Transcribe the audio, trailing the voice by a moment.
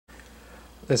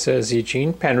This is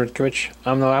Eugene Panrutkovich.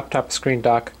 I'm the laptop screen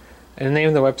doc, and the name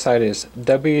of the website is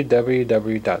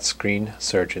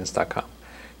www.screensurgeons.com.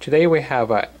 Today we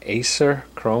have a Acer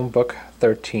Chromebook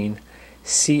 13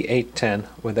 C810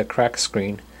 with a cracked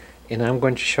screen, and I'm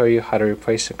going to show you how to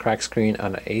replace a cracked screen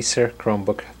on an Acer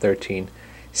Chromebook 13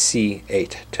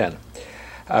 C810.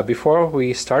 Before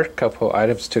we start, a couple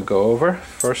items to go over.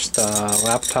 First,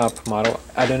 laptop model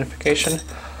identification.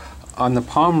 On the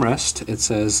palm rest, it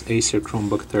says Acer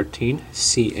Chromebook 13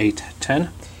 C810,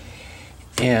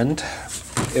 and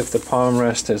if the palm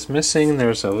rest is missing,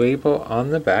 there's a label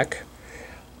on the back.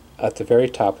 At the very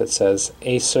top, it says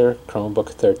Acer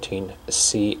Chromebook 13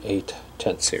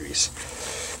 C810 series.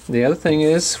 The other thing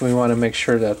is we want to make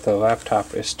sure that the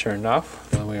laptop is turned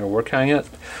off when we are working on it.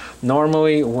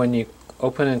 Normally, when you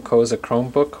open and close a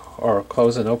Chromebook or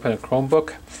close and open a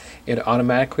Chromebook, it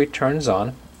automatically turns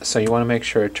on. So you want to make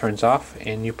sure it turns off,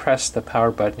 and you press the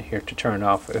power button here to turn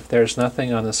off. If there's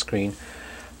nothing on the screen,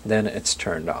 then it's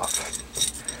turned off.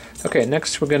 Okay,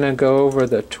 next we're going to go over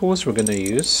the tools we're going to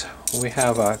use. We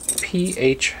have a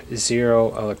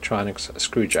PH0 electronics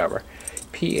screwdriver.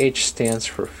 PH stands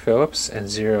for Phillips and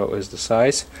 0 is the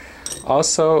size.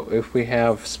 Also, if we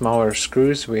have smaller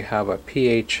screws, we have a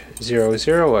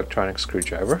PH00 electronic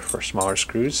screwdriver for smaller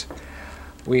screws.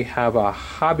 We have a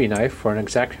hobby knife for an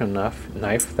X-Acto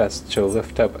knife, that's to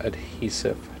lift up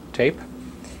adhesive tape.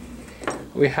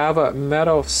 We have a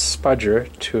metal spudger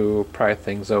to pry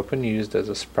things open, used as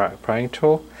a prying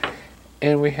tool.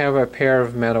 And we have a pair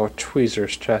of metal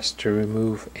tweezers just to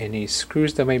remove any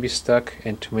screws that may be stuck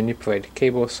and to manipulate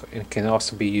cables, and can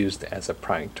also be used as a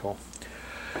prying tool.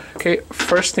 Okay,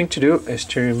 first thing to do is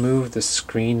to remove the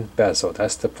screen bezel.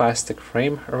 That's the plastic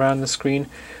frame around the screen.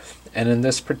 And in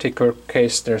this particular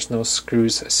case, there's no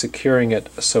screws securing it,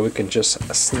 so we can just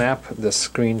snap the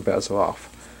screen bezel off.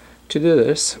 To do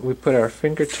this, we put our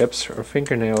fingertips or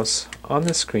fingernails on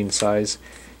the screen size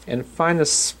and find a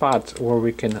spot where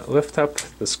we can lift up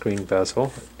the screen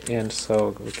bezel, and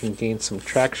so we can gain some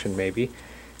traction maybe.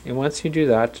 And once you do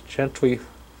that, gently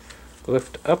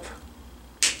lift up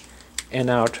and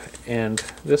out, and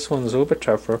this one's a little bit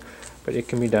tougher, but it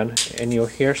can be done, and you'll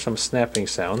hear some snapping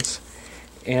sounds.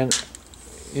 And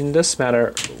in this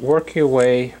matter, work your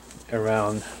way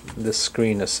around the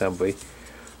screen assembly.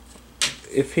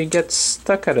 If you get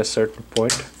stuck at a certain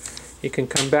point, you can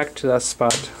come back to that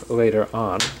spot later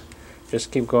on. Just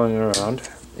keep going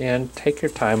around and take your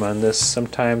time on this.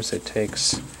 Sometimes it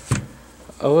takes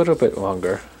a little bit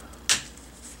longer.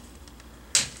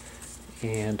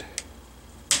 And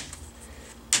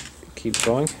keep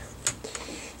going.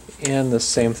 And the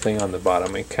same thing on the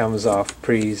bottom. It comes off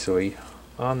pretty easily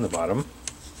on the bottom,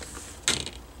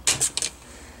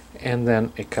 and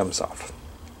then it comes off.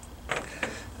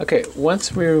 Okay,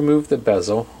 once we remove the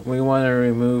bezel, we want to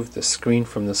remove the screen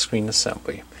from the screen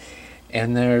assembly,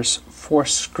 and there's 4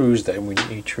 screws that we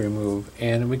need to remove,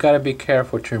 and we got to be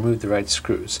careful to remove the right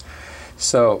screws.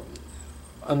 So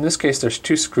in this case, there's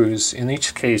 2 screws. In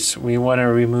each case, we want to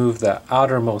remove the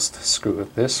outermost screw,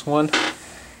 this one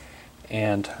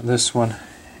and this one,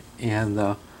 and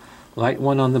the light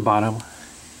one on the bottom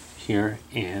here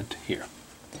and here.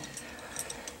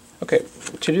 Okay,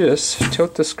 to do this,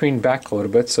 tilt the screen back a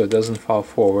little bit so it doesn't fall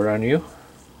forward on you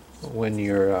when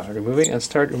you're removing, and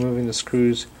start removing the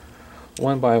screws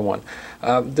one by one.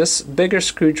 This bigger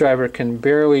screwdriver can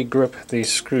barely grip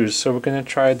these screws, so we're going to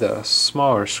try the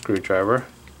smaller screwdriver,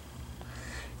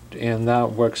 and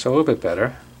that works a little bit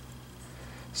better.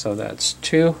 So that's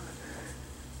 2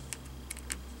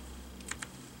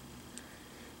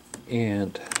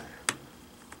 and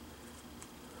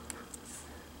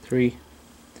 3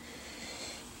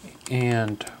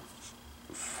 and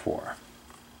 4.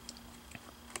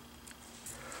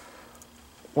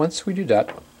 Once we do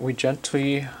that, we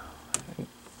gently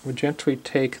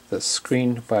take the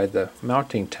screen by the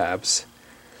mounting tabs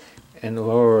and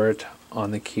lower it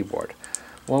on the keyboard.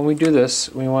 When we do this,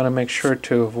 we want to make sure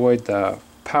to avoid the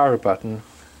power button,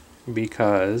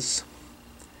 because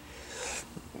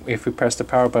if we press the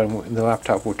power button, the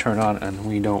laptop will turn on, and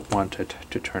we don't want it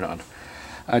to turn on.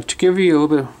 To give you a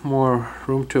little bit more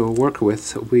room to work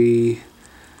with, we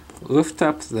lift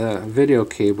up the video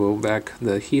cable back,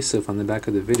 the adhesive on the back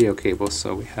of the video cable,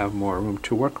 so we have more room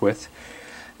to work with.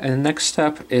 And the next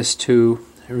step is to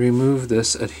remove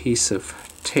this adhesive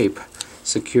tape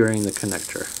securing the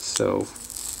connector. So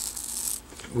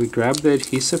we grab the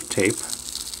adhesive tape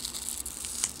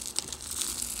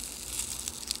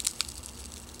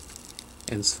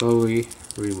and slowly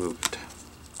remove it,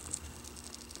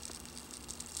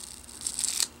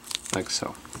 like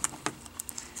so.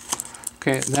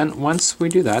 Okay, then once we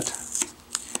do that,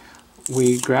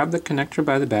 we grab the connector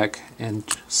by the back and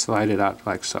slide it out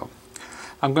like so.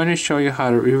 I'm going to show you how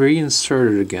to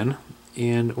reinsert it again,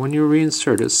 and when you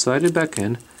reinsert it, slide it back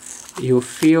in. You'll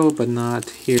feel but not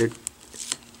hear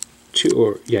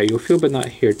two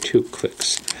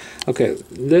clicks. Okay,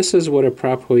 this is what a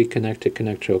properly connected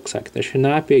connector looks like. There should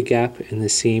not be a gap in the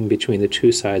seam between the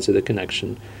two sides of the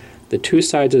connection. The two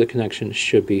sides of the connection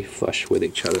should be flush with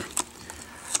each other.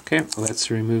 Okay, let's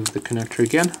remove the connector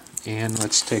again, and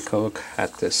let's take a look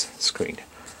at this screen.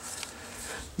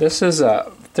 This is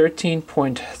a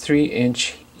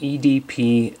 13.3-inch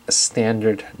EDP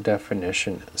standard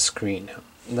definition screen.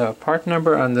 The part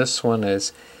number on this one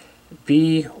is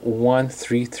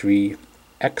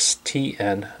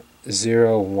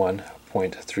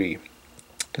B133XTN01.3.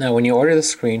 Now when you order the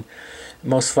screen,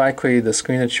 most likely the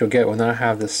screen that you'll get will not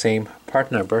have the same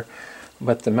part number,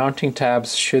 but the mounting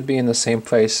tabs should be in the same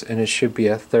place, and it should be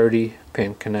a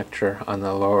 30-pin connector on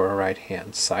the lower right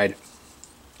hand side.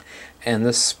 And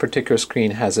this particular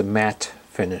screen has a matte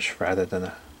finish rather than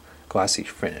a glossy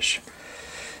finish.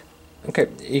 Okay,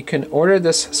 you can order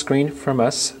this screen from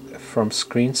us, from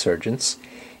Screen Surgeons,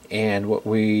 and what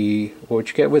you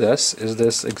get with us is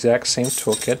this exact same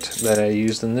toolkit that I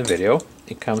used in the video.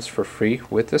 It comes for free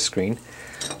with the screen.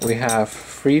 We have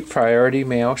free priority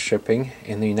mail shipping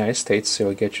in the United States, so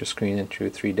you'll get your screen in 2 or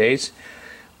 3 days.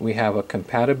 We have a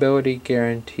compatibility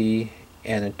guarantee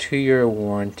and a 2-year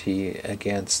warranty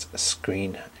against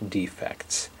screen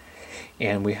defects.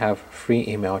 And we have free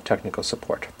email technical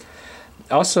support.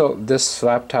 Also, this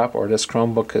laptop or this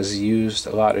Chromebook is used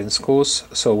a lot in schools,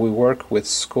 so we work with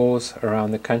schools around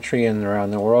the country and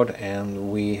around the world,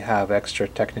 and we have extra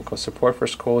technical support for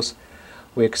schools.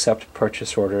 We accept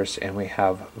purchase orders, and we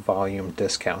have volume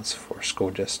discounts for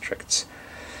school districts.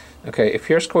 Okay, if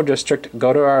you're a school district,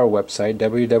 go to our website,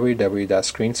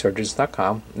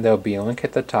 www.screensurgeons.com. There'll be a link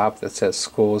at the top that says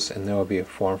schools, and there will be a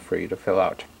form for you to fill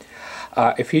out.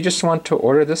 If you just want to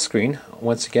order the screen,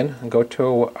 once again, go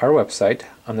to our website.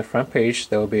 On the front page,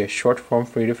 there will be a short form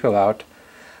for you to fill out,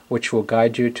 which will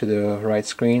guide you to the right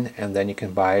screen, and then you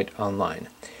can buy it online.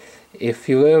 If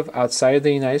you live outside of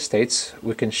the United States,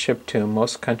 we can ship to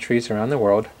most countries around the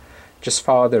world. Just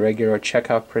follow the regular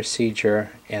checkout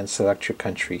procedure and select your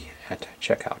country at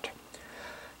checkout.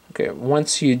 Okay,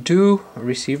 once you do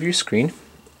receive your screen,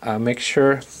 make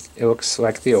sure it looks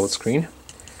like the old screen.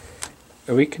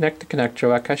 Reconnect the connector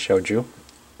like I showed you.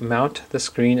 Mount the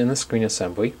screen in the screen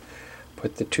assembly.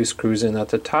 Put the 2 screws in at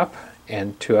the top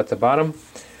and 2 at the bottom.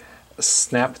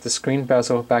 Snap the screen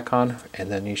bezel back on,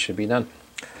 and then you should be done.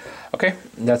 Okay,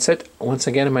 that's it. Once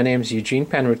again, my name is Eugene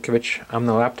Panrutkovich. I'm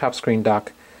the laptop screen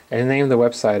doc, and the name of the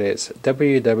website is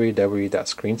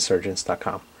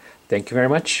www.screensurgeons.com. Thank you very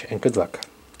much, and good luck.